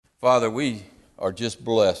Father, we are just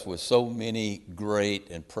blessed with so many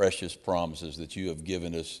great and precious promises that you have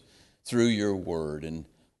given us through your word. And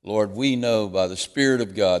Lord, we know by the Spirit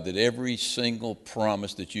of God that every single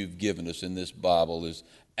promise that you've given us in this Bible is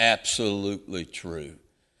absolutely true.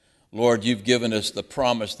 Lord, you've given us the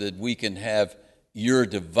promise that we can have your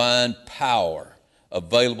divine power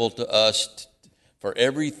available to us for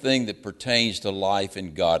everything that pertains to life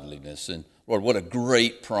and godliness. And Lord, what a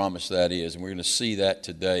great promise that is, and we're going to see that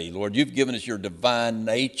today. Lord, you've given us your divine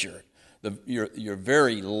nature, your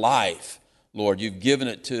very life. Lord, you've given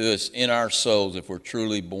it to us in our souls if we're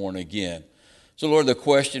truly born again. So, Lord, the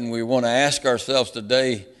question we want to ask ourselves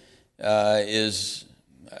today is,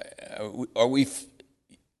 do we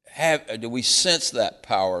sense that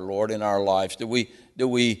power, Lord, in our lives? Do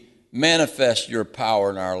we manifest your power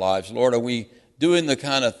in our lives? Lord, are we doing the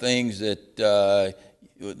kind of things that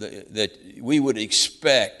we would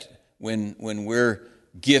expect when we're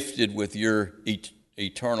gifted with your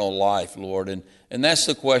eternal life, Lord? And that's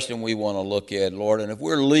the question we want to look at, Lord. And if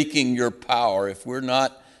we're leaking your power, if we're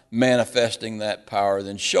not manifesting that power,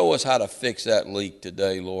 then show us how to fix that leak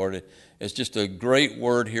today, Lord. It's just a great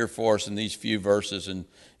word here for us in these few verses in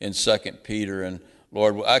 2 Peter. And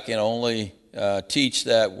Lord, I can only teach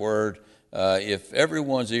that word if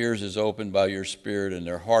everyone's ears is opened by your Spirit and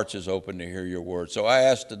their hearts is open to hear your word. So I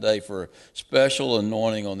ask today for a special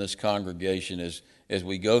anointing on this congregation as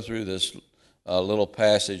we go through this little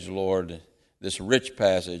passage, Lord, this rich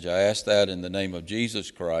passage. I ask that in the name of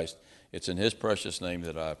Jesus Christ. It's in his precious name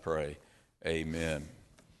that I pray. Amen.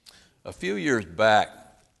 A few years back,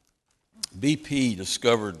 BP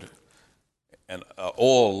discovered an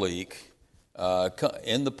oil leak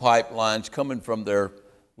in the pipelines coming from their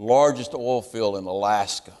largest oil field in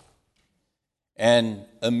Alaska. And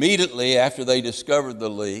immediately after they discovered the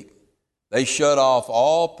leak, they shut off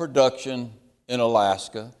all production in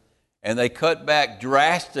Alaska, and they cut back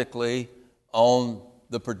drastically on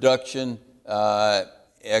the production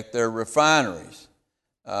at their refineries.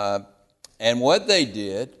 And what they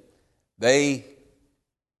did, they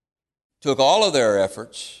took all of their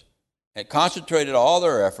efforts and concentrated all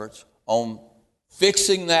their efforts on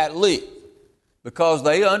fixing that leak, because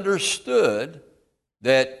they understood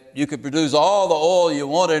that you could produce all the oil you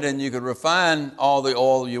wanted and you could refine all the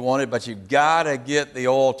oil you wanted, but you've got to get the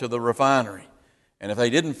oil to the refinery. And if they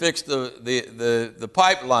didn't fix the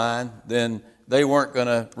pipeline, then they weren't going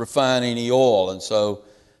to refine any oil. And so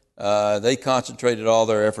they concentrated all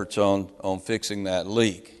their efforts on fixing that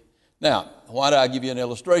leak. Now, why did I give you an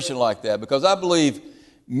illustration like that? Because I believe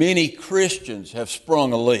many Christians have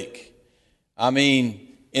sprung a leak. I mean,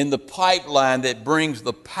 in the pipeline that brings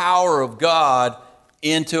the power of God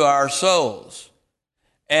into our souls.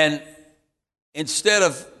 And instead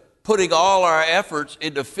of putting all our efforts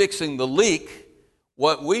into fixing the leak,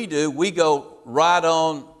 what we do, we go right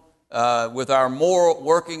on with our moral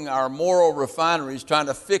refineries, trying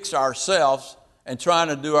to fix ourselves and trying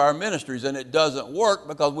to do our ministries. And it doesn't work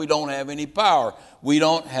because we don't have any power. We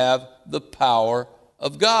don't have the power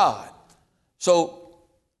of God. So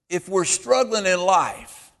if we're struggling in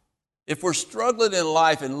life,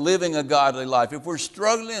 and living a godly life, if we're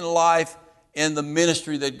struggling in life in the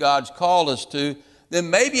ministry that God's called us to, then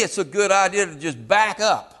maybe it's a good idea to just back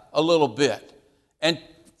up a little bit and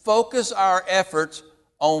focus our efforts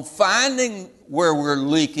on finding where we're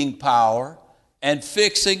leaking power and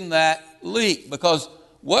fixing that leak. Because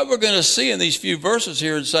what we're going to see in these few verses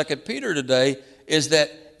here in 2 Peter today is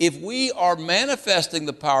that if we are manifesting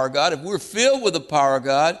the power of God, if we're filled with the power of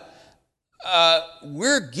God,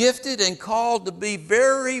 we're gifted and called to be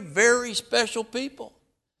very, very special people.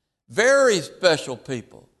 Very special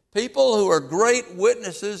people. People who are great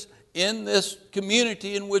witnesses in this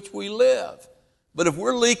community in which we live. But if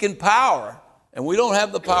we're leaking power and we don't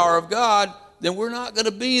have the power of God, then we're not going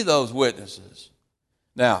to be those witnesses.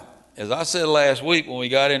 Now, as I said last week when we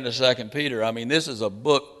got into 2 Peter, I mean, this is a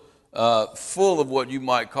book full of what you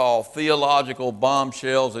might call theological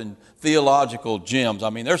bombshells and theological gems. I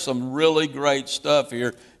mean, there's some really great stuff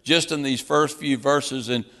here just in these first few verses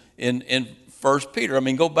in 1 Peter. I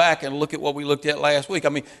mean, go back and look at what we looked at last week. I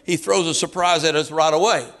mean, he throws a surprise at us right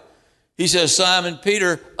away. He says, Simon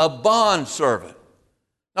Peter, a bondservant.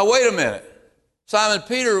 Now, wait a minute. Simon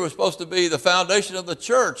Peter was supposed to be the foundation of the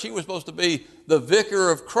church. He was supposed to be the vicar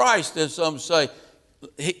of Christ, as some say.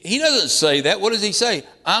 He doesn't say that. What does he say?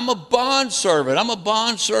 I'm a bondservant. I'm a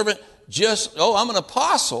bondservant I'm an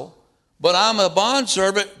apostle, but I'm a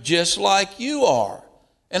bondservant just like you are.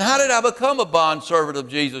 And how did I become a bondservant of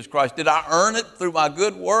Jesus Christ? Did I earn it through my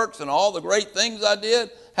good works and all the great things I did?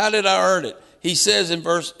 How did I earn it? He says in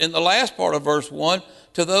the last part of verse 1,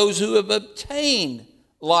 to those who have obtained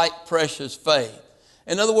like precious faith.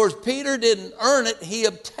 In other words, Peter didn't earn it, he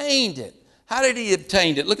obtained it. How did he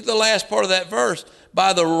obtain it? Look at the last part of that verse.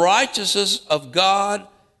 By the righteousness of God,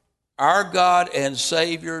 our God and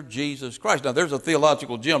Savior, Jesus Christ. Now, there's a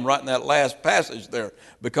theological gem right in that last passage there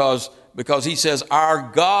because he says,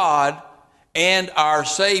 our God and our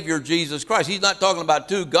Savior, Jesus Christ. He's not talking about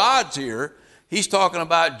two gods here. He's talking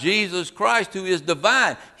about Jesus Christ, who is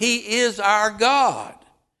divine. He is our God.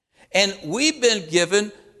 And we've been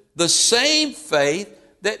given the same faith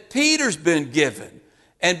that Peter's been given.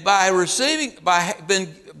 And by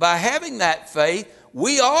having that faith,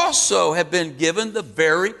 we also have been given the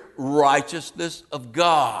very righteousness of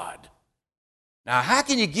God. Now, how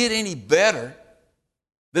can you get any better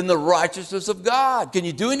than the righteousness of God? Can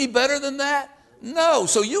you do any better than that? No.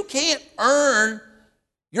 So you can't earn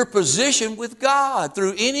your position with God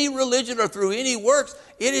through any religion or through any works.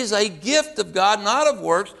 It is a gift of God, not of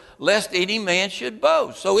works, lest any man should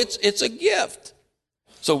boast. So it's a gift.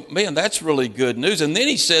 So, man, that's really good news. And then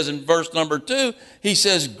he says in verse number 2, he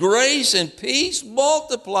says, grace and peace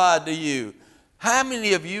multiplied to you. How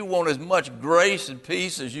many of you want as much grace and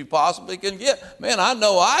peace as you possibly can get? Man, I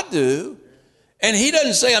know I do. And he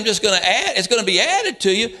doesn't say, I'm just going to add, it's going to be added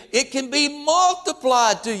to you. It can be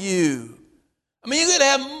multiplied to you. I mean, you're going to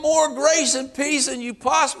have more grace and peace than you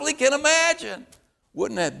possibly can imagine.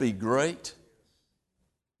 Wouldn't that be great?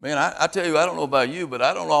 Man, I tell you, I don't know about you, but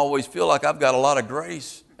I don't always feel like I've got a lot of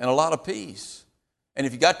grace and a lot of peace. And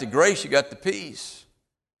if you got the grace, you got the peace.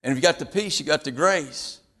 And if you got the peace, you got the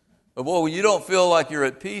grace. But boy, when you don't feel like you're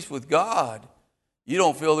at peace with God, you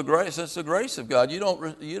don't feel the grace. That's the grace of God.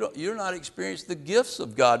 You're not experiencing the gifts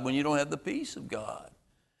of God when you don't have the peace of God.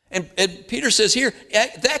 And Peter says here,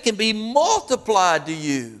 that can be multiplied to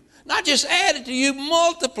you. Not just added to you,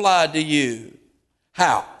 multiplied to you.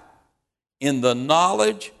 How? In the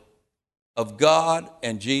knowledge of God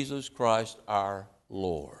and Jesus Christ our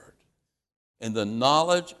Lord. In the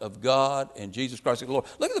knowledge of God and Jesus Christ our Lord.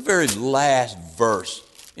 Look at the very last verse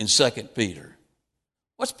in 2 Peter.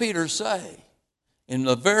 What's Peter say? In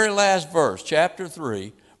the very last verse, chapter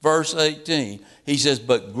 3, verse 18, he says,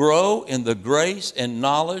 but grow in the grace and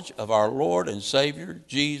knowledge of our Lord and Savior,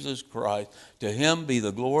 Jesus Christ. To him be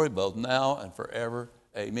the glory both now and forever.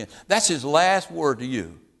 Amen. That's his last word to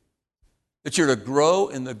you. That you're to grow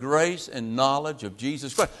in the grace and knowledge of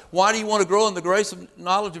Jesus Christ. Why do you want to grow in the grace and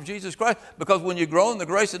knowledge of Jesus Christ? Because when you grow in the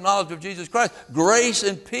grace and knowledge of Jesus Christ, grace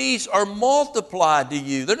and peace are multiplied to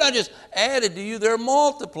you. They're not just added to you, they're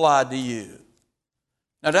multiplied to you.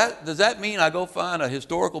 Now, does that mean I go find a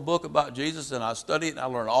historical book about Jesus and I study it and I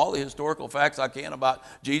learn all the historical facts I can about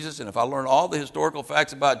Jesus? And if I learn all the historical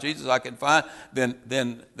facts about Jesus I can find,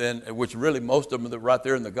 then which really most of them are right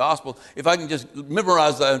there in the gospel, if I can just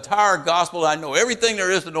memorize the entire gospel, I know everything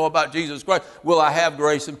there is to know about Jesus Christ, will I have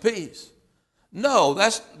grace and peace? No,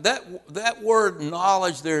 that word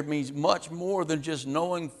knowledge there means much more than just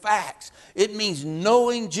knowing facts. It means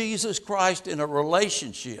knowing Jesus Christ in a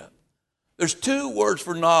relationship. There's two words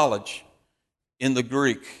for knowledge in the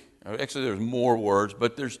Greek. Actually, there's more words,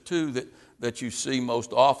 but there's two that you see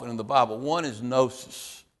most often in the Bible. One is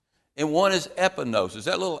gnosis, and one is epignosis.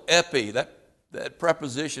 That little epi, that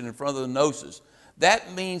preposition in front of the gnosis,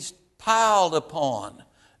 that means piled upon.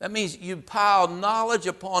 That means you pile knowledge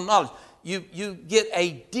upon knowledge. You get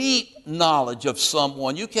a deep knowledge of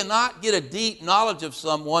someone. You cannot get a deep knowledge of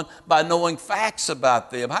someone by knowing facts about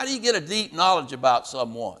them. How do you get a deep knowledge about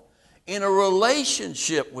someone? In a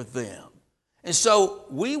relationship with them. And so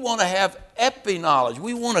we want to have epi-knowledge.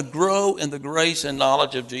 We want to grow in the grace and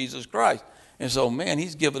knowledge of Jesus Christ. And so, man,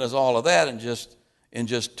 he's given us all of that in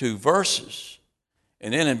just 2 verses.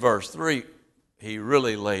 And then in verse 3, he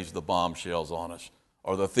really lays the bombshells on us,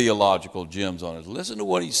 or the theological gems on us. Listen to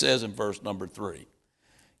what he says in verse number 3.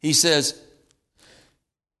 He says,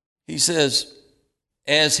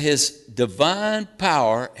 as his divine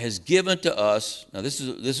power has given to us, now this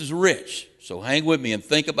is rich, so hang with me and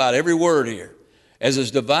think about every word here. As his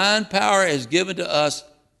divine power has given to us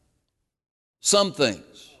some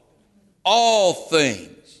things, all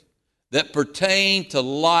things that pertain to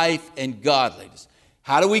life and godliness.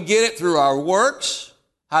 How do we get it? Through our works.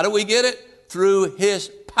 How do we get it? Through his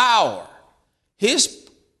power. His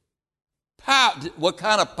power. What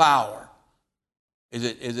kind of power? Is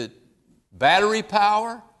it battery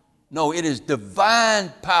power? No, it is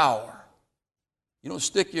divine power. You don't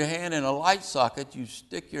stick your hand in a light socket, you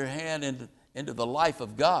stick your hand into the life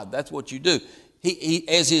of God. That's what you do. He,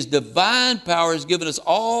 as his divine power has given us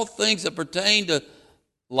all things that pertain to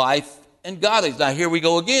life and godliness. Now here we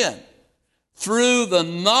go again. Through the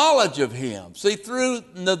knowledge of him. See, through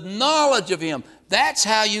the knowledge of him. That's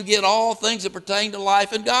how you get all things that pertain to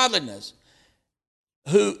life and godliness.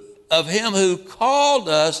 Of him who called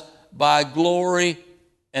us by glory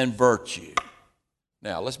and virtue.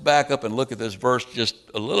 Now, let's back up and look at this verse just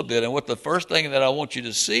a little bit. And what the first thing that I want you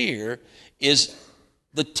to see here is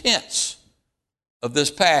the tense of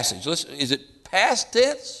this passage. Is it past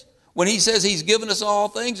tense when he says he's given us all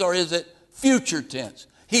things, or is it future tense?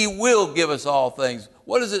 He will give us all things.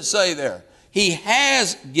 What does it say there? He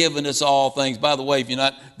has given us all things. By the way, if you're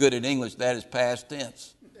not good at English, that is past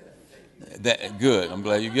tense. Good. I'm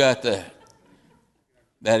glad you got that.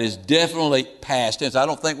 That is definitely past tense. I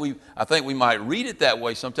think we might read it that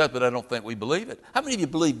way sometimes, but I don't think we believe it. How many of you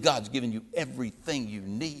believe God's given you everything you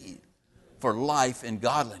need for life and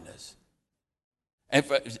godliness? And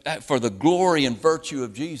for the glory and virtue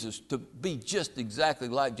of Jesus, to be just exactly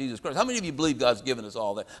like Jesus Christ. How many of you believe God's given us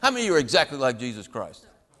all that? How many of you are exactly like Jesus Christ?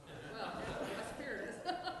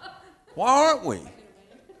 Why aren't we?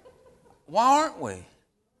 Why aren't we?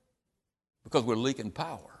 Because we're leaking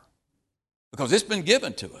power. Because it's been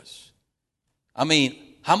given to us. I mean,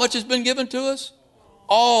 how much has been given to us?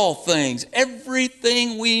 All things,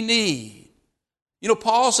 everything we need. You know,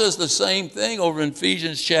 Paul says the same thing over in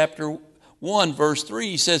Ephesians chapter 1, verse 3.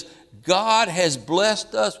 He says, God has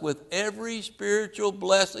blessed us with every spiritual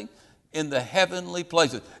blessing in the heavenly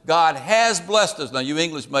places. God has blessed us. Now, you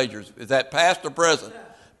English majors, is that past or present?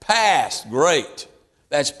 Past, great.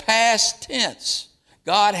 That's past tense.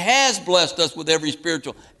 God has blessed us with every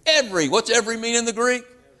spiritual. Every, what's every mean in the Greek?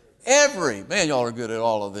 Every. Man, y'all are good at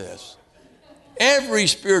all of this. Every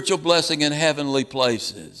spiritual blessing in heavenly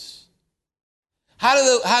places.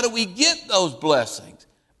 How do we get those blessings?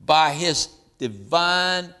 By his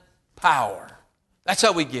divine power. That's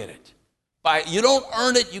how we get it. You don't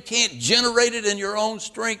earn it. You can't generate it in your own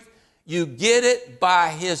strength. You get it by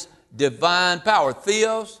his divine power.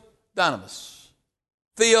 Theos, dynamis.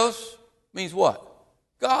 Theos means what?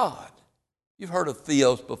 God. You've heard of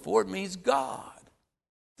theos before. It means God.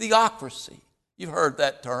 Theocracy. You've heard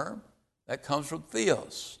that term. That comes from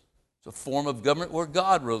theos. It's a form of government where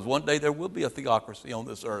God rules. One day there will be a theocracy on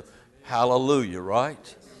this earth. Hallelujah,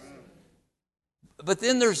 right? But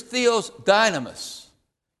then there's theos, dynamis.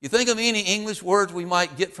 You think of any English words we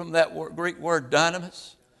might get from that Greek word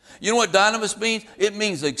dynamis? You know what dynamis means? It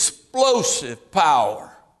means explosive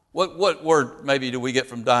power. What word maybe do we get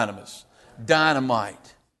from dynamis?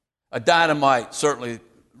 Dynamite. A dynamite certainly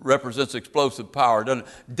represents explosive power, doesn't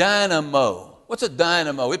it? Dynamo. What's a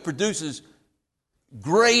dynamo? It produces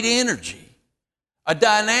great energy. A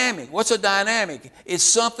dynamic. What's a dynamic? It's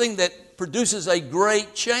something that produces a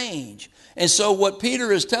great change. And so what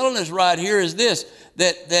Peter is telling us right here is this,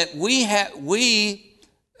 that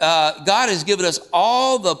God has given us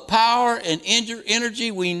all the power and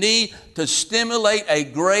energy we need to stimulate a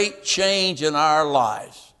great change in our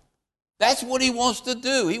lives. That's what he wants to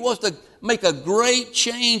do. He wants to make a great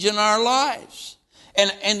change in our lives.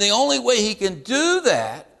 And the only way he can do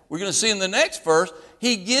that, we're going to see in the next verse,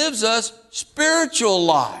 he gives us spiritual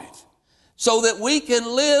life so that we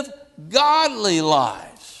can live godly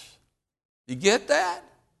lives. You get that?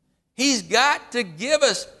 He's got to give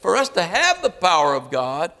us, for us to have the power of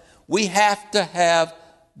God, we have to have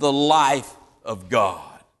the life of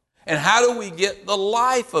God. And how do we get the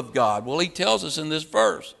life of God? Well, he tells us in this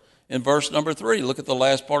verse. In verse number 3, look at the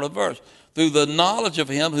last part of the verse. Through the knowledge of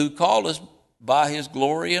him who called us by his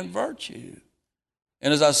glory and virtue.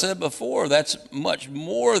 And as I said before, that's much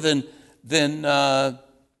more than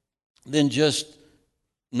just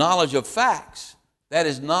knowledge of facts. That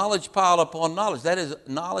is knowledge piled upon knowledge. That is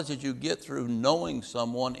knowledge that you get through knowing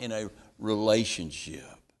someone in a relationship.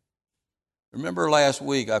 Remember last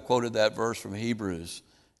week I quoted that verse from Hebrews,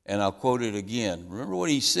 and I'll quote it again. Remember what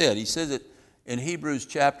he said. He says it in Hebrews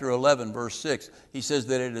chapter 11, verse 6. He says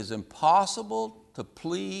that it is impossible to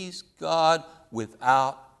please God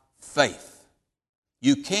without faith.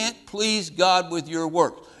 You can't please God with your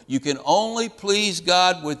works. You can only please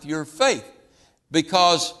God with your faith,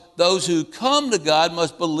 because those who come to God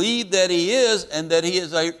must believe that he is, and that he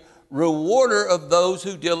is a rewarder of those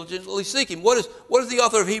who diligently seek him. What does the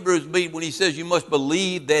author of Hebrews mean when he says you must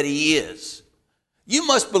believe that he is? You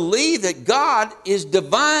must believe that God is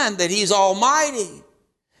divine, that he's almighty.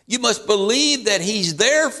 You must believe that he's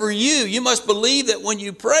there for you. You must believe that when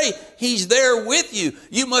you pray, he's there with you.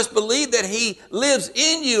 You must believe that he lives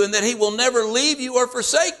in you and that he will never leave you or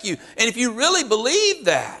forsake you. And if you really believe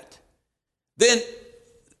that, then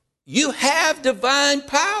you have divine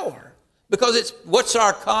power, because what's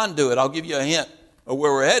our conduit? I'll give you a hint of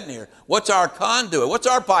where we're heading here. What's our conduit? What's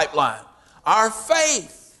our pipeline? Our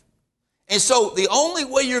faith. And so the only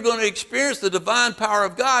way you're going to experience the divine power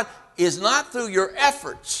of God is not through your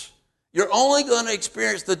efforts. You're only going to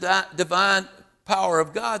experience the divine power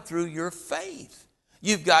of God through your faith.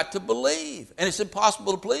 You've got to believe. And it's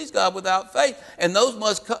impossible to please God without faith. And those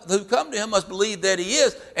who come to him must believe that he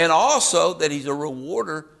is, and also that he's a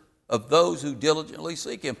rewarder of those who diligently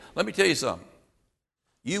seek him. Let me tell you something.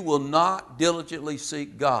 You will not diligently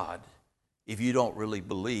seek God if you don't really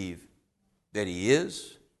believe that he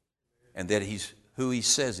is, and that he's who he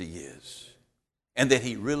says he is, and that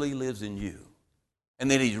he really lives in you,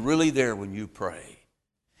 and that he's really there when you pray.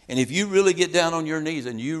 And if you really get down on your knees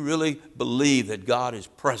and you really believe that God is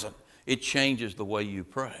present, it changes the way you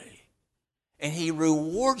pray. And he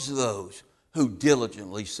rewards those who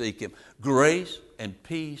diligently seek him. Grace and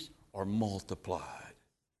peace are multiplied.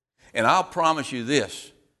 And I'll promise you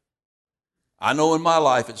this. I know in my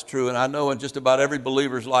life it's true, and I know in just about every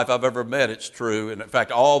believer's life I've ever met it's true, and in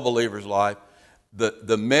fact all believers' life,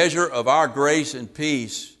 the measure of our grace and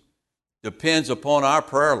peace depends upon our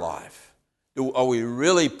prayer life. Are we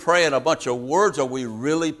really praying a bunch of words? Are we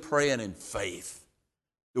really praying in faith?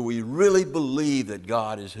 Do we really believe that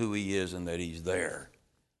God is who he is and that he's there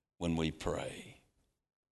when we pray?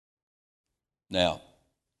 Now,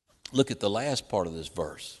 look at the last part of this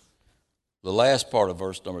verse. The last part of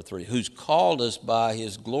verse number 3. Who's called us by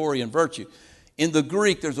his glory and virtue. In the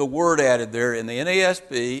Greek, there's a word added there. In the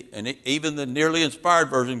NASB, and even the nearly inspired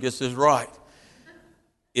version gets this right.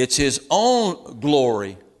 It's his own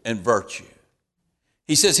glory and virtue.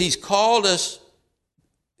 He says he's called us,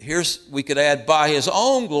 we could add by his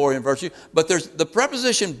own glory and virtue, but the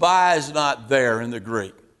preposition by is not there in the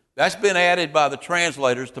Greek. That's been added by the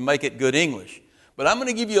translators to make it good English. But I'm going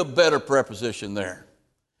to give you a better preposition there.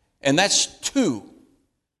 And that's to.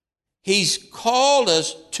 He's called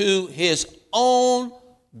us to his own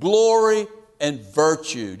glory and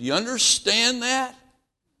virtue. Do you understand that?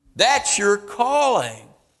 That's your calling.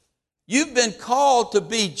 You've been called to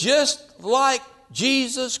be just like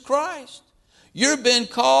Jesus Christ. You've been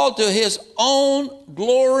called to his own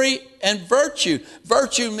glory and virtue.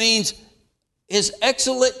 Virtue means his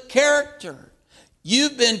excellent character.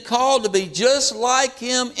 You've been called to be just like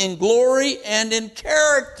him in glory and in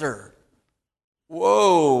character.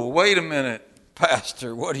 Whoa, wait a minute,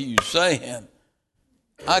 Pastor, what are you saying?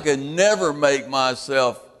 I could never make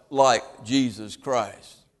myself like Jesus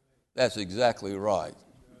Christ. That's exactly right.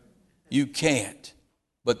 You can't.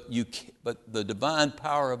 But the divine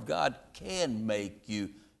power of God can make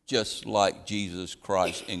you just like Jesus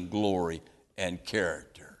Christ in glory and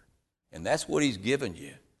character. And that's what he's given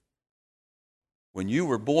you. When you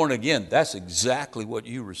were born again, that's exactly what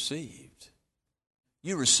you received.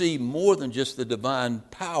 You received more than just the divine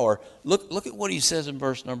power. Look at what he says in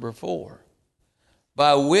verse number 4.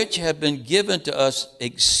 By which have been given to us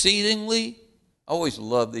exceedingly, I always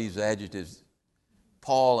love these adjectives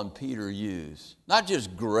Paul and Peter use. Not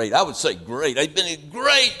just great. I would say great. They've been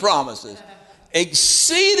great promises.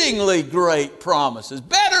 Exceedingly great promises.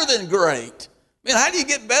 Better than great. I mean, how do you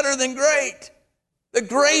get better than great? The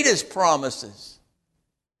greatest promises.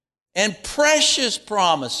 And precious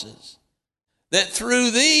promises. That through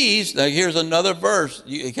these, now here's another verse.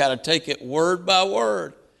 You got to take it word by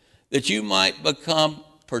word. That you might become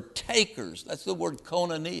partakers. That's the word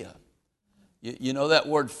koinonia. You know that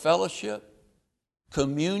word fellowship?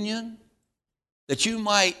 Communion, that you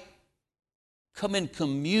might come in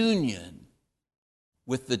communion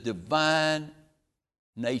with the divine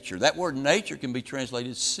nature. That word nature can be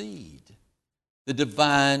translated seed, the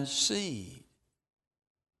divine seed,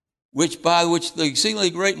 by which the exceedingly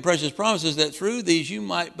great and precious promises that through these you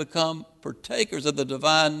might become partakers of the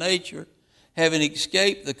divine nature, having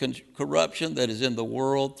escaped the corruption that is in the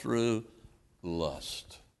world through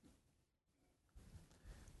lust.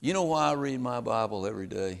 You know why I read my Bible every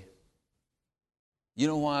day? You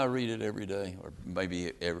know why I read it every day, or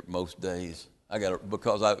maybe most days?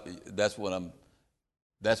 That's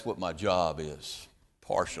what my job is.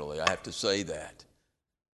 Partially, I have to say that.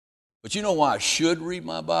 But you know why I should read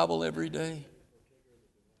my Bible every day?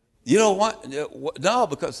 You know what? No,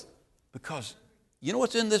 because you know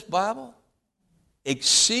what's in this Bible?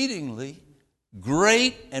 Exceedingly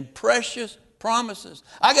great and precious promises.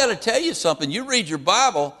 I got to tell you something. You read your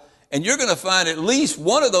Bible, and you're going to find at least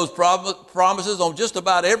one of those promises on just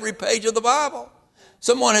about every page of the Bible.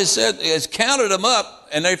 Someone has counted them up,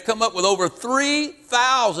 and they've come up with over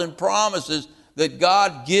 3,000 promises that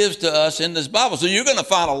God gives to us in this Bible. So you're going to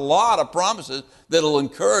find a lot of promises that will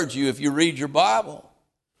encourage you if you read your Bible.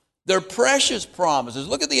 They're precious promises.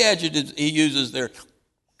 Look at the adjectives he uses there.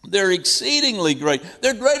 They're exceedingly great.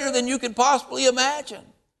 They're greater than you can possibly imagine.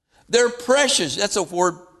 They're precious. That's a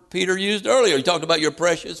word Peter used earlier. He talked about your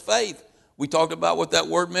precious faith We talked about what that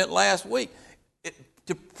word meant last week.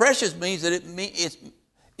 Precious means that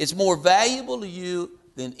it's more valuable to you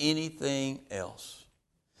than anything else.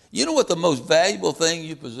 You know what the most valuable thing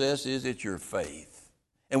you possess is? It's your faith.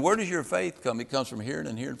 And where does your faith come? It comes from hearing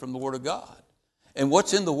and hearing from the Word of God. And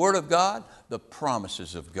what's in the Word of God? The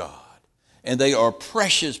promises of God. And they are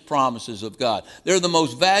precious promises of God. They're the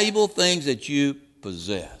most valuable things that you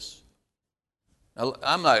possess. Now,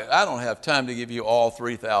 I don't have time to give you all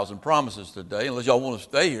 3,000 promises today. Unless y'all want to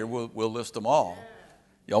stay here, we'll list them all.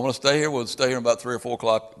 Y'all want to stay here? We'll stay here about 3 or 4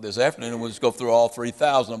 o'clock this afternoon, and we'll just go through all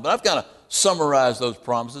 3,000. But I've kind of summarized those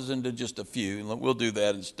promises into just a few, and we'll do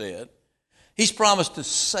that instead. He's promised to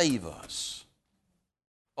save us.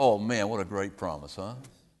 Oh, man, what a great promise, huh?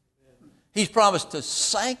 He's promised to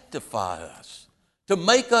sanctify us, to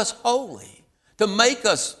make us holy, to make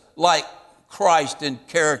us like Christ in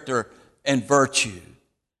character and virtue.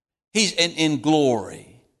 He's in glory.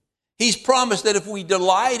 He's promised that if we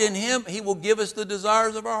delight in Him, He will give us the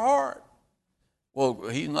desires of our heart. Well,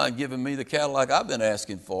 He's not giving me the Cadillac I've been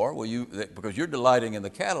asking for. Well, because you're delighting in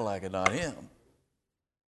the Cadillac and not Him.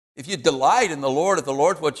 If you delight in the Lord, if the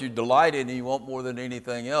Lord's what you delight in and you want more than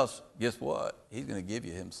anything else, guess what? He's going to give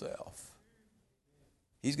you Himself.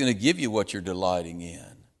 He's going to give you what you're delighting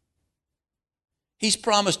in. He's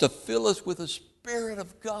promised to fill us with the Spirit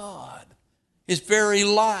of God, His very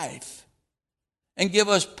life, and give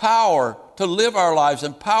us power to live our lives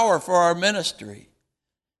and power for our ministry.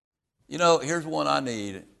 You know, here's one I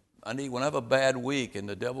need. When I have a bad week and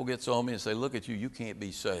the devil gets on me and say, look at you, you can't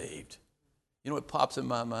be saved. You know what pops in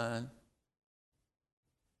my mind?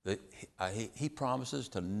 That he promises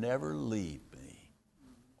to never leave me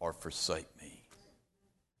or forsake me,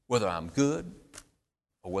 whether I'm good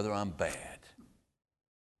or whether I'm bad.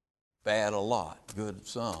 Bad a lot, good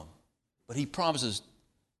some. But He promises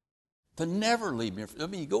to never leave me. I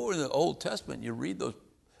mean, you go into the Old Testament and you read those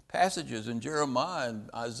passages in Jeremiah and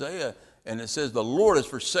Isaiah, and it says, the Lord has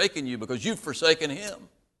forsaken you because you've forsaken Him.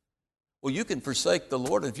 Well, you can forsake the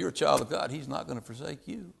Lord, and if you're a child of God, He's not going to forsake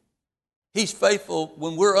you. He's faithful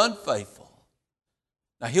when we're unfaithful.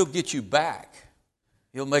 Now, He'll get you back.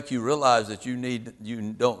 He'll make you realize that you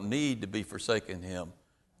don't need to be forsaking Him,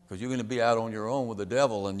 because you're going to be out on your own with the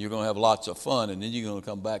devil, and you're going to have lots of fun, and then you're going to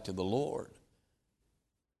come back to the Lord.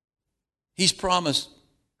 He's promised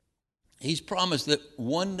that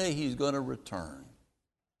one day He's going to return.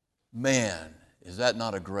 Man, is that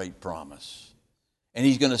not a great promise? And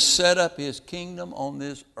He's going to set up His kingdom on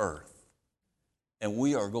this earth. And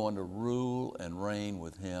we are going to rule and reign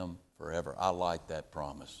with Him forever. I like that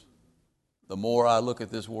promise. The more I look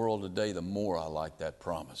at this world today, the more I like that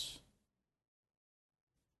promise.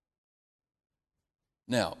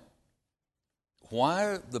 Now, why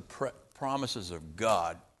are the promises of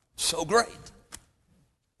God so great?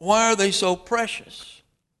 Why are they so precious?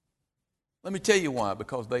 Let me tell you why.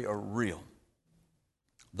 Because they are real.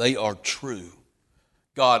 They are true.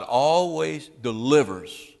 God always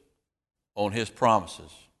delivers on His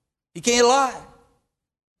promises. He can't lie.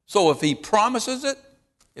 So if He promises it,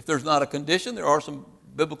 if there's not a condition, there are some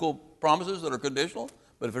biblical promises that are conditional,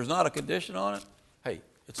 but if there's not a condition on it, hey,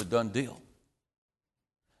 it's a done deal.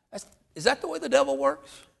 Is that the way the devil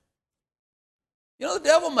works? You know, the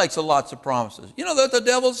devil makes lots of promises. You know what the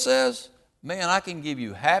devil says? Man, I can give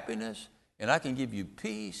you happiness, and I can give you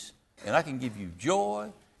peace, and I can give you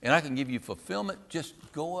joy, and I can give you fulfillment. Just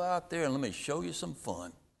go out there and let me show you some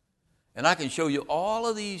fun. And I can show you all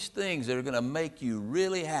of these things that are going to make you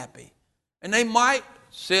really happy. And they might.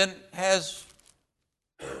 Sin has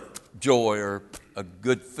joy or a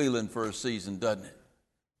good feeling for a season, doesn't it?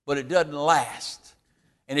 But it doesn't last.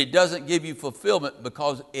 And it doesn't give you fulfillment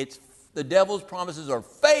because the devil's promises are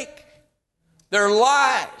fake. They're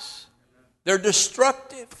lies. They're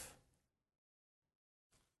destructive.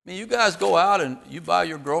 I mean, you guys go out and you buy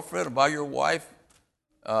your girlfriend or buy your wife.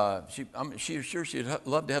 I'm sure she'd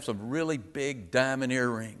love to have some really big diamond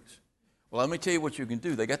earrings. Well, let me tell you what you can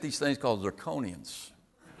do. They got these things called zirconians.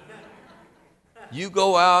 You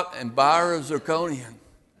go out and buy her a zirconian.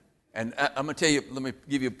 And I'm going to tell you, let me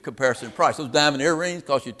give you a comparison price. Those diamond earrings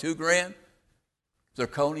cost you $2,000.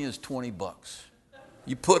 Zirconia is $20.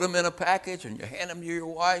 You put them in a package and you hand them to your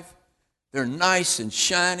wife. They're nice and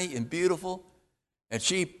shiny and beautiful. And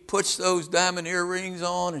she puts those diamond earrings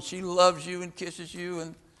on and she loves you and kisses you.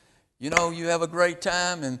 And, you know, you have a great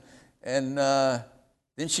time. And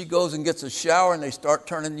then she goes and gets a shower and they start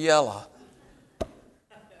turning yellow.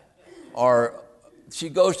 Or she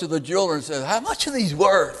goes to the jeweler and says, how much are these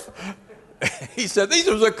worth? He said, these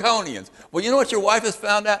are zirconians. Well, you know what your wife has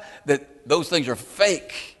found out? That those things are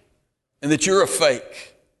fake and that you're a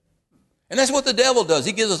fake. And that's what the devil does.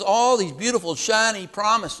 He gives us all these beautiful, shiny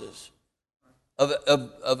promises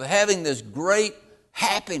of having this great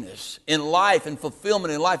happiness in life and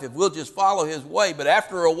fulfillment in life if we'll just follow his way. But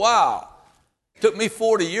after a while, it took me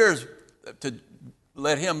 40 years to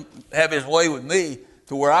let him have his way with me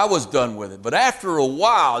to where I was done with it. But after a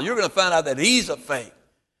while, you're going to find out that he's a fake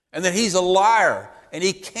and that he's a liar and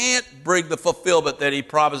he can't bring the fulfillment that he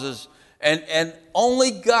promises. And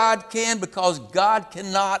only God can, because God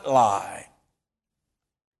cannot lie.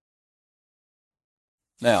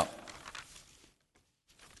 Now,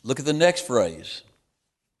 look at the next phrase.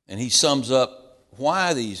 And he sums up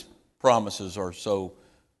why these promises are so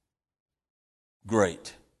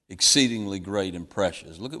great, exceedingly great and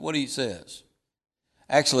precious. Look at what he says.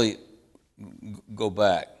 Actually, go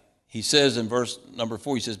back. He says in verse number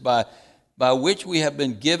 4, he says, by which have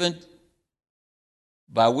been given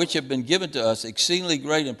to us exceedingly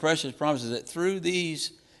great and precious promises, that through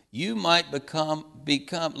these you might become.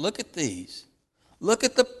 Look at these. Look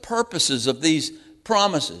at the purposes of these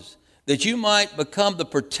promises. That you might become the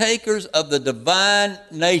partakers of the divine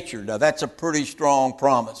nature. Now that's a pretty strong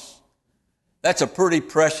promise. That's a pretty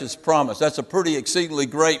precious promise. That's a pretty exceedingly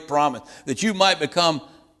great promise. That you might become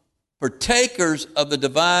partakers of the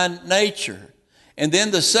divine nature. And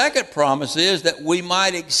then the second promise is that we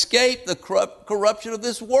might escape the corruption of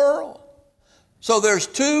this world. So there's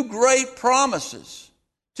two great promises,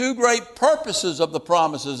 two great purposes of the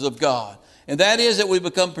promises of God. And that is that we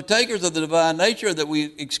become partakers of the divine nature, that we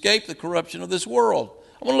escape the corruption of this world.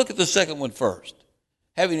 I want to look at the second one first.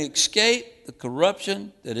 Having escaped the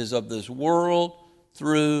corruption that is of this world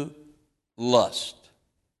through lust.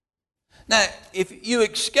 Now, if you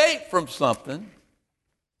escape from something,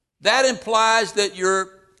 that implies that you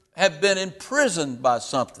have been imprisoned by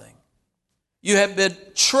something. You have been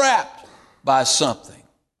trapped by something.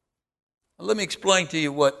 Now, let me explain to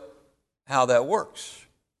you how that works.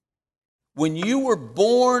 When you were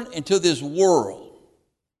born into this world,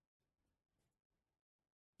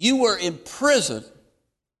 you were imprisoned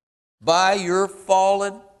by your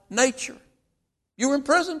fallen nature. You were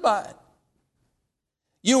imprisoned by it.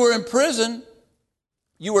 You were imprisoned,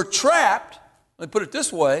 you were trapped, let me put it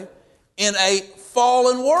this way, in a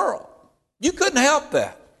fallen world. You couldn't help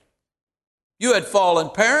that. You had fallen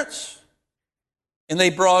parents, and they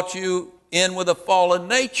brought you in with a fallen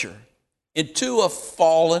nature into a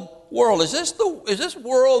fallen world. Is this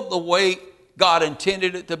world the way God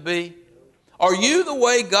intended it to be? Are you the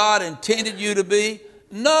way God intended you to be?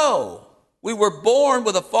 No. We were born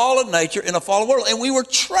with a fallen nature in a fallen world, and we were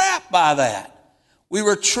trapped by that. We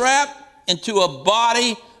were trapped into a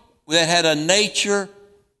body that had a nature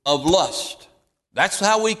of lust. That's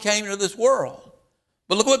how we came into this world.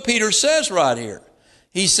 But look what Peter says right here.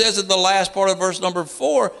 He says in the last part of verse number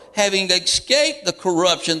 4, having escaped the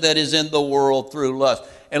corruption that is in the world through lust.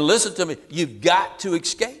 And listen to me, you've got to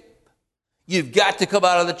escape. You've got to come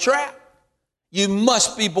out of the trap. You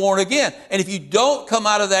must be born again. And if you don't come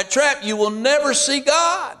out of that trap, you will never see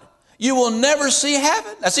God. You will never see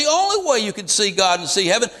heaven. That's the only way you can see God and see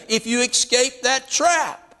heaven, if you escape that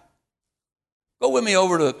trap. Go with me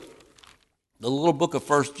over to the little book of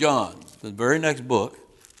 1 John, the very next book.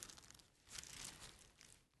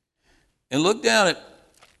 And look down at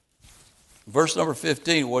verse number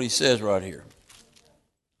 15, what he says right here.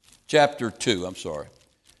 Chapter 2, I'm sorry.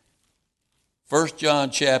 1 John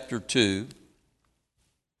chapter 2.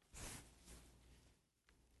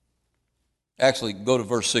 Actually, go to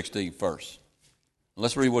verse 16 first.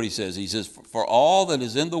 Let's read what he says. He says, for all that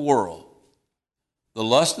is in the world, the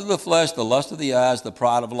lust of the flesh, the lust of the eyes, the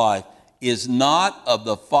pride of life, is not of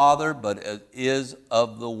the Father, but is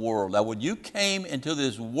of the world. Now, when you came into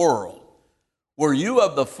this world, were you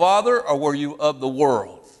of the Father or were you of the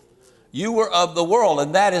world? You were of the world,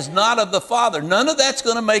 and that is not of the Father. None of that's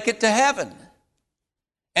going to make it to heaven.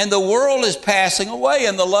 And the world is passing away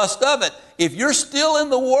and the lust of it. If you're still in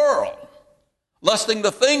the world, lusting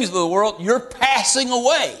the things of the world, you're passing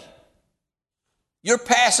away. You're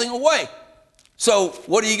passing away. So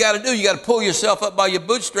what do you got to do? You got to pull yourself up by your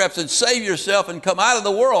bootstraps and save yourself and come out of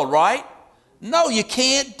the world, right? No, you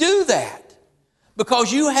can't do that.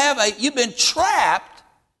 Because you've been trapped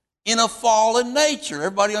in a fallen nature.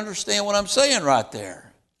 Everybody understand what I'm saying right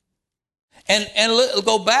there? And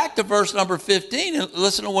go back to verse number 15 and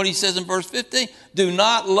listen to what he says in verse 15. Do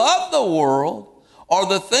not love the world or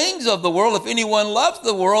the things of the world. If anyone loves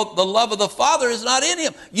the world, the love of the Father is not in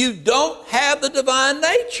him. You don't have the divine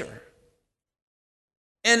nature.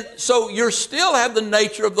 And so you still have the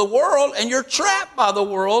nature of the world, and you're trapped by the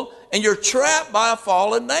world, and you're trapped by a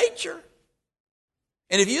fallen nature.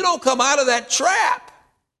 And if you don't come out of that trap,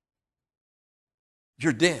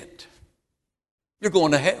 you're dead. you're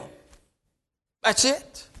going to hell. That's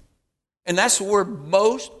it. And that's where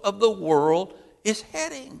most of the world is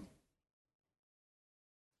heading.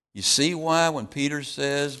 You see why when Peter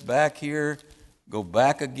says back here, go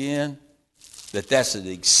back again, that's an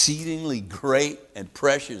exceedingly great and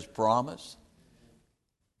precious promise?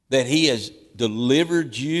 That he has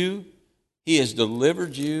delivered you. He has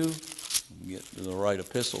delivered you. Let me get to the right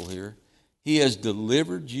epistle here. He has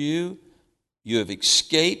delivered you. You have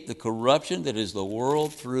escaped the corruption that is the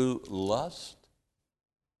world through lust.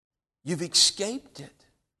 You've escaped it.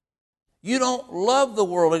 You don't love the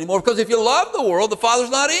world anymore, because if you love the world, the Father's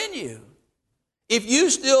not in you. If you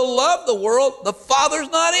still love the world, the Father's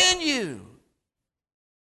not in you.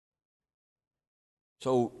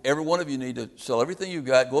 So every one of you need to sell everything you've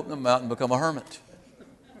got, go up in the mountain, and become a hermit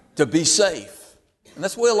to be safe. And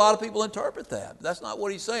that's the way a lot of people interpret that. That's not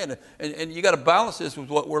what he's saying. And you got to balance this with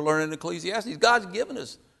what we're learning in Ecclesiastes. God's given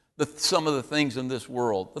us some of the things in this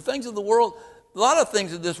world. The things of the world, a lot of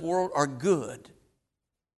things in this world are good.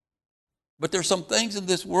 But there's some things in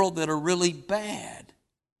this world that are really bad.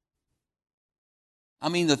 I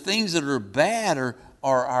mean, the things that are bad are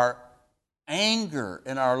our anger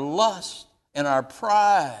and our lust and our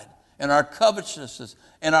pride and our covetousness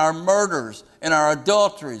and our murders and our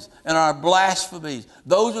adulteries and our blasphemies.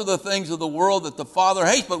 Those are the things of the world that the Father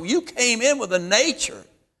hates. But you came in with a nature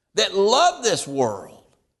that loved this world,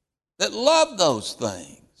 that loved those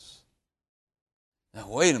things. Now,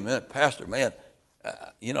 wait a minute, Pastor, man,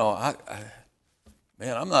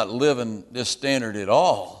 I'm not living this standard at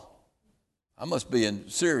all. I must be in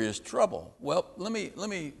serious trouble. Well, let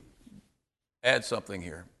me add something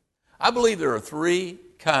here. I believe there are three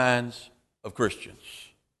kinds of Christians.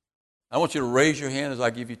 I want you to raise your hand as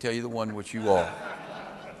I tell you the one which you are.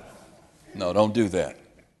 No, don't do that.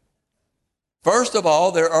 First of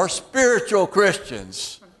all, there are spiritual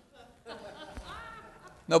Christians.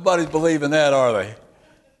 Nobody's believing that, are they?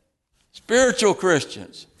 Spiritual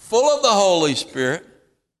Christians, full of the Holy Spirit.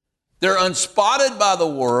 They're unspotted by the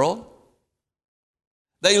world.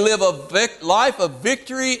 They live a life of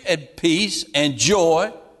victory and peace and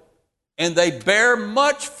joy, and they bear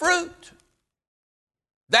much fruit.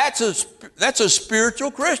 That's a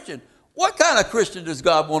spiritual Christian. What kind of Christian does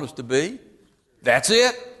God want us to be? That's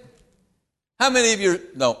it. How many of you?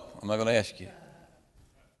 No, I'm not going to ask you.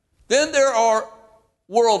 Then there are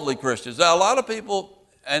worldly Christians. Now, a lot of people,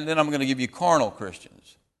 and then I'm going to give you carnal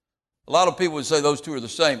Christians. A lot of people would say those two are the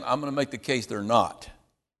same. I'm going to make the case they're not.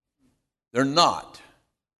 They're not.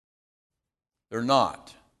 They're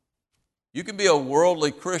not. You can be a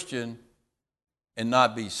worldly Christian and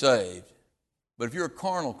not be saved. But if you're a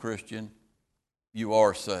carnal Christian, you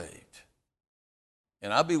are saved.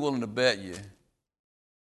 And I'd be willing to bet you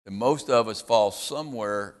that most of us fall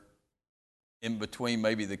somewhere in between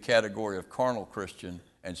maybe the category of carnal Christian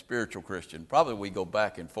and spiritual Christian. Probably we go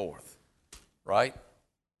back and forth, right?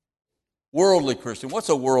 Worldly Christian. What's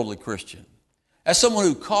a worldly Christian? That's someone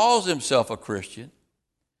who calls himself a Christian,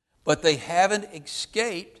 but they haven't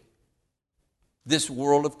escaped this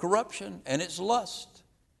world of corruption and its lust.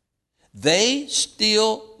 They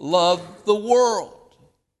still love the world.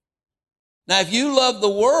 Now, if you love the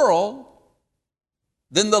world,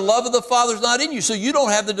 then the love of the Father's not in you. So you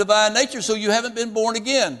don't have the divine nature, so you haven't been born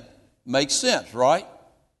again. Makes sense, right?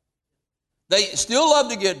 They still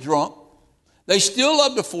love to get drunk. They still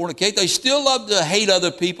love to fornicate. They still love to hate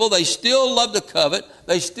other people. They still love to covet.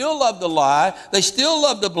 They still love to lie. They still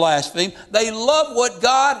love to blaspheme. They love what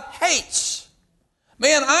God hates.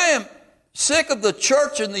 Man, I am sick of the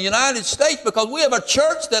church in the United States because we have a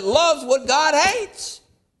church that loves what God hates.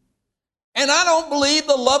 And I don't believe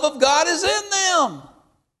the love of God is in them.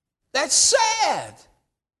 That's sad.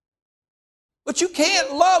 But you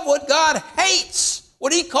can't love what God hates,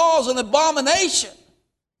 what He calls an abomination,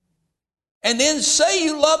 and then say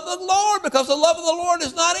you love the Lord, because the love of the Lord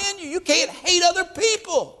is not in you. You can't hate other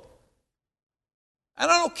people. And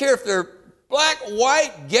I don't care if they're black,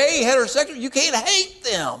 white, gay, heterosexual. You can't hate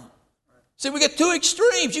them. See, we get two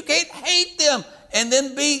extremes. You can't hate them and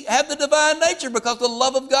then have the divine nature, because the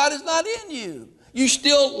love of God is not in you. You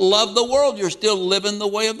still love the world. You're still living the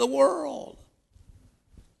way of the world.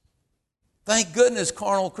 Thank goodness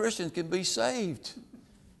carnal Christians can be saved.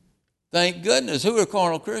 Thank goodness. Who are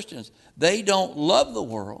carnal Christians? They don't love the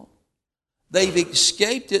world. They've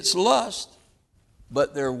escaped its lust,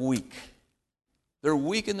 but they're weak. They're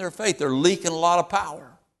weak in their faith. They're leaking a lot of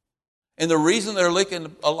power. And the reason they're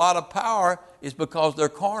leaking a lot of power is because they're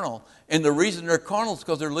carnal. And the reason they're carnal is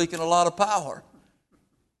because they're leaking a lot of power.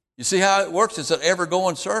 You see how it works? It's an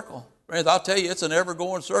ever-going circle. Friends, I'll tell you, it's an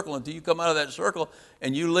ever-going circle. Until you come out of that circle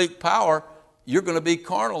and you leak power, you're going to be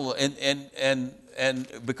carnal. And and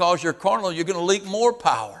because you're carnal, you're going to leak more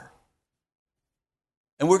power.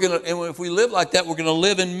 And if we live like that, we're going to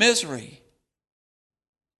live in misery.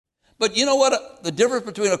 But you know what? The difference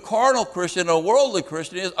between a carnal Christian and a worldly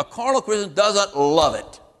Christian is a carnal Christian doesn't love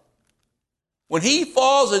it. When he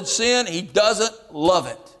falls in sin, he doesn't love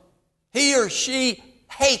it. He or she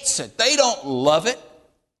hates it. They don't love it.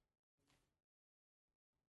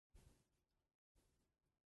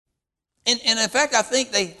 And in fact, I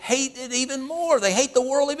think they hate it even more. They hate the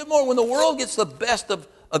world even more. When the world gets the best of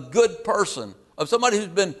a good person, of somebody who's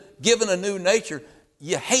been given a new nature,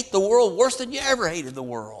 you hate the world worse than you ever hated the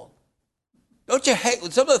world. Don't you hate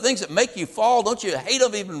some of the things that make you fall? Don't you hate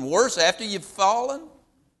them even worse after you've fallen?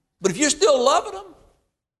 But if you're still loving them,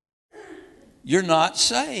 you're not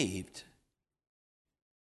saved.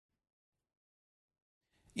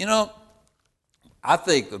 You know, I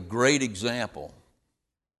think a great example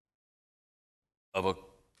of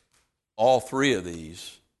all three of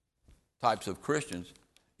these types of Christians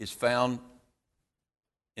is found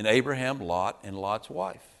in Abraham, Lot, and Lot's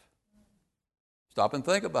wife. Stop and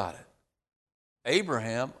think about it.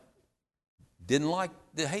 Abraham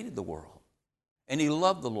hated the world. And he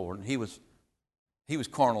loved the Lord. And he was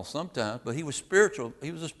carnal sometimes, but he was spiritual.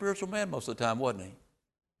 He was a spiritual man most of the time, wasn't he?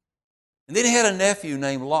 And then he had a nephew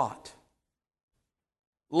named Lot.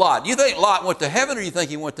 Lot. You think Lot went to heaven or you think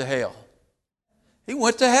he went to hell? He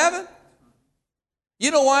went to heaven.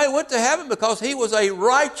 You know why he went to heaven? Because he was a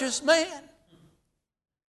righteous man.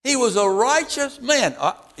 He was a righteous man.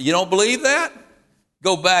 You don't believe that?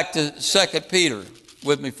 Go back to 2 Peter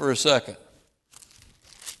with me for a second.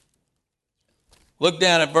 Look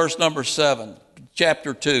down at verse number 7,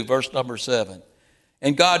 chapter 2, verse number 7.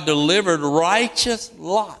 And God delivered righteous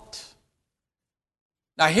Lot.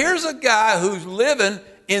 Now here's a guy who's living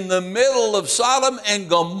in the middle of Sodom and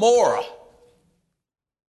Gomorrah.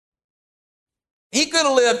 He could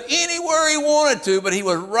have lived anywhere he wanted to, but he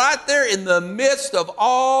was right there in the midst of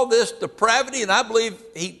all this depravity. And I believe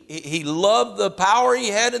he loved the power he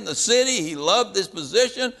had in the city. He loved this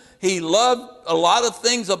position. He loved a lot of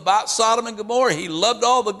things about Sodom and Gomorrah. He loved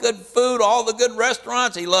all the good food, all the good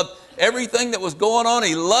restaurants. He loved everything that was going on.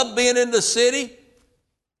 He loved being in the city,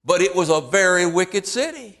 but it was a very wicked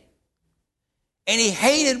city. And he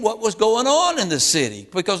hated what was going on in the city.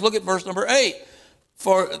 Because look at verse number 8.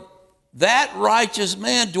 For that righteous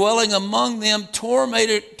man dwelling among them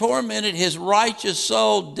tormented his righteous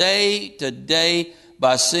soul day to day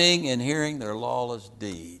by seeing and hearing their lawless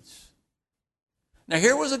deeds. Now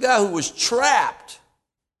here was a guy who was trapped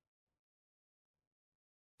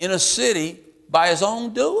in a city by his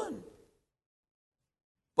own doing.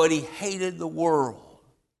 But he hated the world.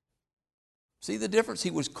 See the difference?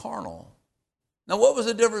 He was carnal. Now what was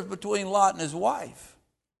the difference between Lot and his wife?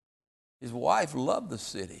 His wife loved the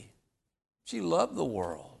city. She loved the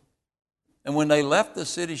world. And when they left the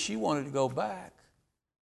city, she wanted to go back.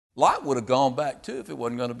 Lot would have gone back too if it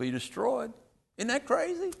wasn't going to be destroyed. Isn't that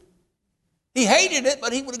crazy? He hated it,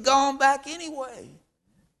 but he would have gone back anyway.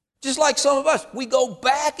 Just like some of us, we go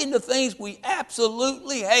back into things we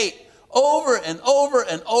absolutely hate over and over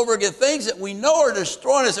and over again, things that we know are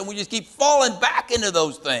destroying us, and we just keep falling back into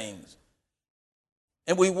those things.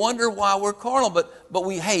 And we wonder why we're carnal, but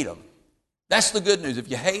we hate them. That's the good news.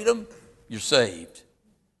 If you hate them, you're saved.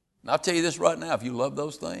 And I'll tell you this right now, if you love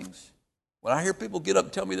those things, when I hear people get up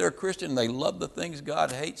and tell me they're a Christian and they love the things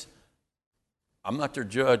God hates, I'm not their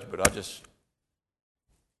judge, but I just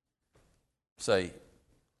say,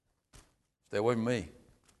 stay away from me.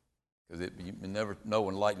 Because you never know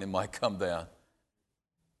when lightning might come down.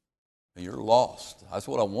 And you're lost. That's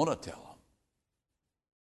what I want to tell them.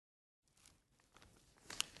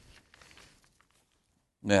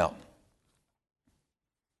 Now,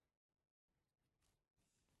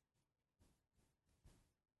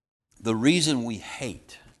 the reason we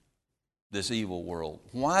hate this evil world,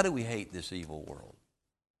 why do we hate this evil world?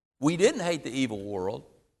 We didn't hate the evil world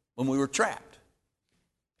when we were trapped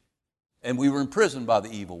and we were imprisoned by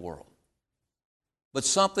the evil world. But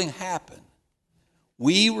something happened.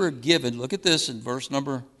 We were given, look at this in verse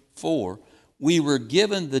number 4, we were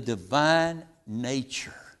given the divine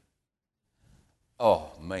nature.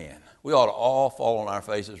 Oh, man. We ought to all fall on our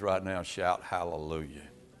faces right now and shout hallelujah.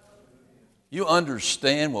 You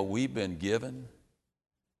understand what we've been given?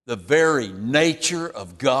 The very nature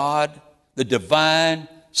of God, the divine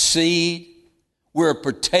seed. We're a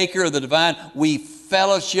partaker of the divine. We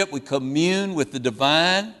fellowship, we commune with the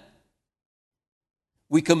divine.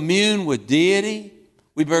 We commune with deity.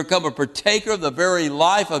 We become a partaker of the very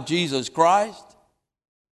life of Jesus Christ.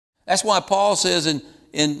 That's why Paul says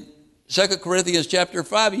in 2 Corinthians chapter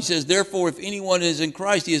 5, he says, therefore, if anyone is in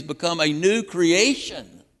Christ, he has become a new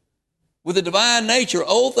creation. With the divine nature,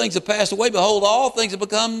 old things have passed away. Behold, all things have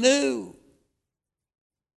become new.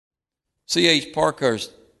 C.H.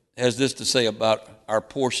 Parkhurst has this to say about our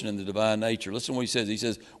portion in the divine nature. Listen to what he says. He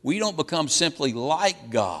says, we don't become simply like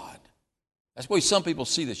God. That's the way some people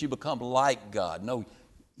see this. You become like God. No,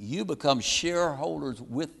 you become shareholders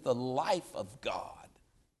with the life of God.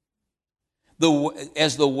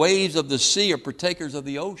 As the waves of the sea are partakers of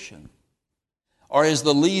the ocean, or as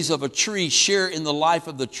the leaves of a tree share in the life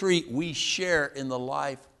of the tree, we share in the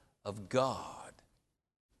life of God.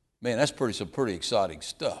 Man, that's some pretty exciting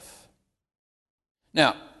stuff.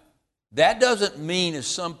 Now, that doesn't mean, as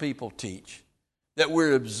some people teach, that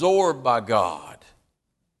we're absorbed by God,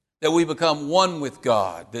 that we become one with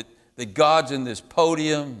God, that God's in this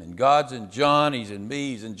podium and God's in John, he's in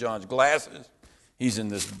me, he's in John's glasses, he's in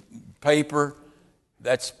this paper.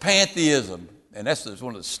 That's pantheism, and that's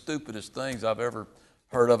one of the stupidest things I've ever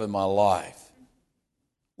heard of in my life.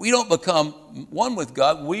 We don't become one with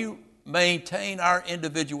God. We maintain our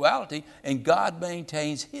individuality, and God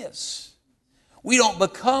maintains his. We don't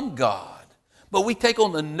become God, but we take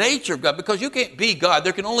on the nature of God, because you can't be God.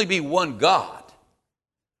 There can only be one God.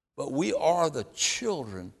 But we are the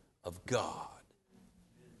children of God.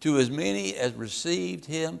 To as many as received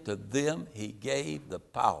him, to them he gave the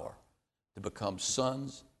power to become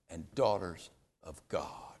sons and daughters of God.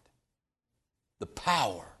 The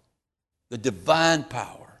power, the divine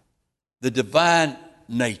power, the divine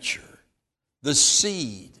nature, the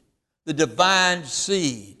seed, the divine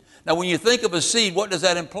seed. Now, when you think of a seed, what does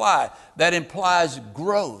that imply? That implies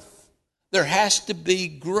growth. There has to be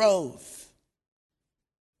growth.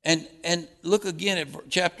 And look again at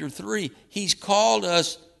chapter 3. He's called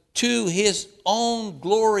us to his own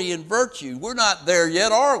glory and virtue. We're not there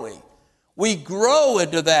yet, are we? We grow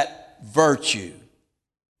into that virtue.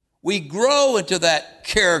 We grow into that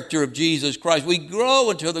character of Jesus Christ. We grow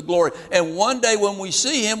into the glory. And one day when we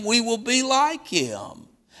see him, we will be like him.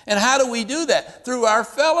 And how do we do that? Through our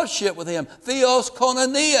fellowship with him. Theos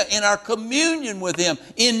koinonia, in our communion with him,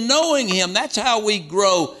 in knowing him. That's how we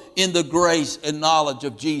grow in the grace and knowledge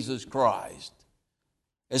of Jesus Christ.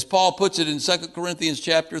 As Paul puts it in 2 Corinthians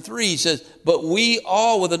chapter 3, he says, but we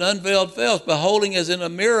all with an unveiled face, beholding as in a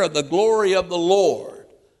mirror the glory of the Lord.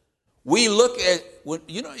 We look at,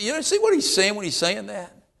 you see what he's saying when he's saying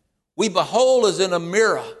that? We behold as in a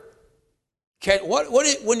mirror.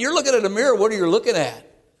 When you're looking at a mirror, what are you looking at?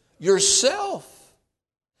 Yourself.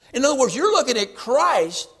 In other words, you're looking at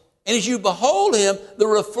Christ, and as you behold him, the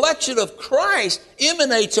reflection of Christ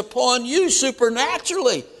emanates upon you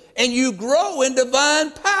supernaturally, and you grow in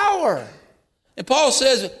divine power. And Paul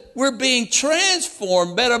says we're being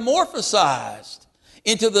transformed, metamorphosized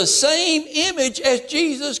into the same image as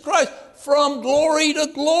Jesus Christ, from glory to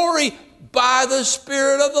glory, by the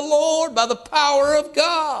Spirit of the Lord, by the power of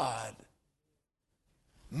God.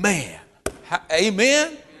 Man,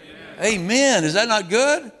 amen? Amen. Is that not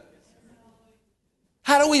good?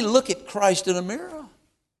 How do we look at Christ in a mirror?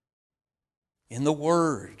 In the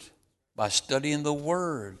Word, by studying the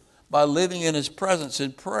Word, by living in his presence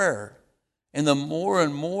in prayer. And the more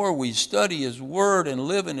and more we study his Word and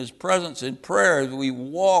live in his presence in prayer, as we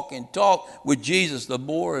walk and talk with Jesus, the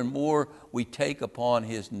more and more we take upon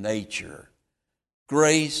his nature.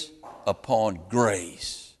 Grace upon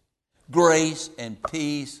grace. Grace and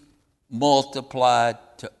peace multiplied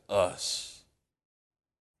to us.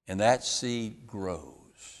 And that seed grows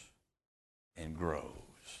and grows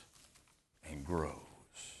and grows.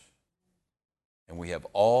 And we have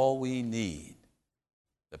all we need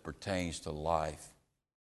that pertains to life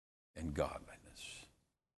and godliness.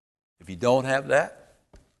 If you don't have that,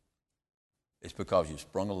 it's because you've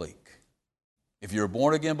sprung a leak. If you're a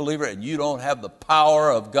born-again believer and you don't have the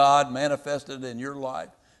power of God manifested in your life,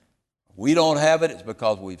 we don't have it, it's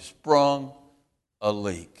because we've sprung a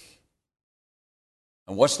leak.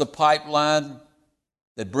 And what's the pipeline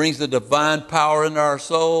that brings the divine power into our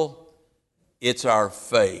soul? It's our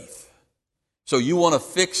faith. So you want to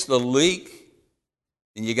fix the leak,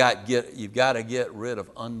 and you've got to get rid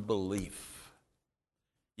of unbelief.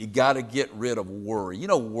 You got to get rid of worry. You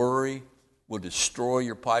know, worry will destroy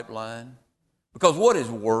your pipeline. Because what is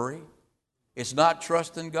worry? It's not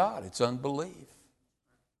trust in God. It's unbelief.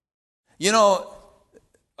 You know,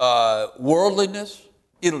 worldliness,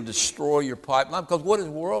 it'll destroy your pipeline. Because what is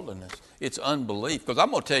worldliness? It's unbelief. Because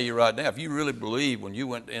I'm going to tell you right now, if you really believe when you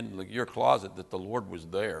went in your closet that the Lord was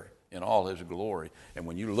there in all his glory, and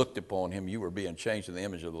when you looked upon him, you were being changed in the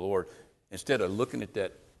image of the Lord, instead of looking at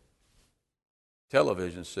that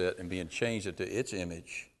television set and being changed into its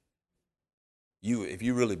image, if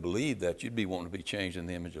you really believe that, you'd be wanting to be changed in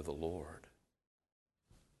the image of the Lord.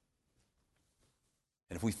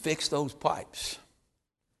 And if we fix those pipes,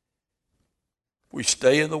 we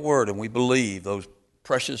stay in the Word and we believe those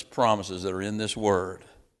precious promises that are in this Word,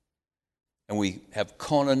 and we have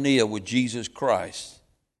koinonia with Jesus Christ,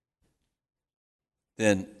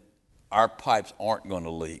 then our pipes aren't going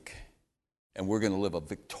to leak, and we're going to live a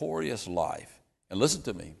victorious life. And listen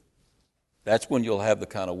to me, that's when you'll have the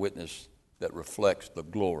kind of witness that reflects the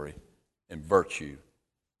glory and virtue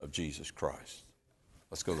of Jesus Christ.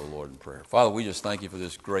 Let's go to the Lord in prayer. Father, we just thank you for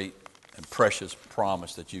this great and precious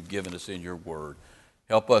promise that you've given us in your word.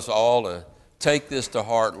 Help us all to take this to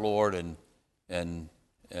heart, Lord, and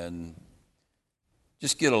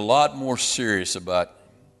just get a lot more serious about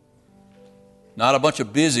not a bunch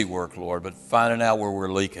of busy work, Lord, but finding out where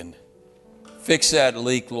we're leaking. Fix that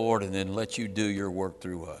leak, Lord, and then let you do your work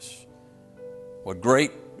through us. What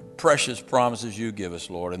great, precious promises you give us,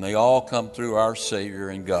 Lord, and they all come through our Savior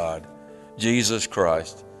and God, Jesus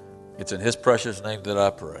Christ. It's in his precious name that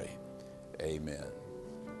I pray. Amen.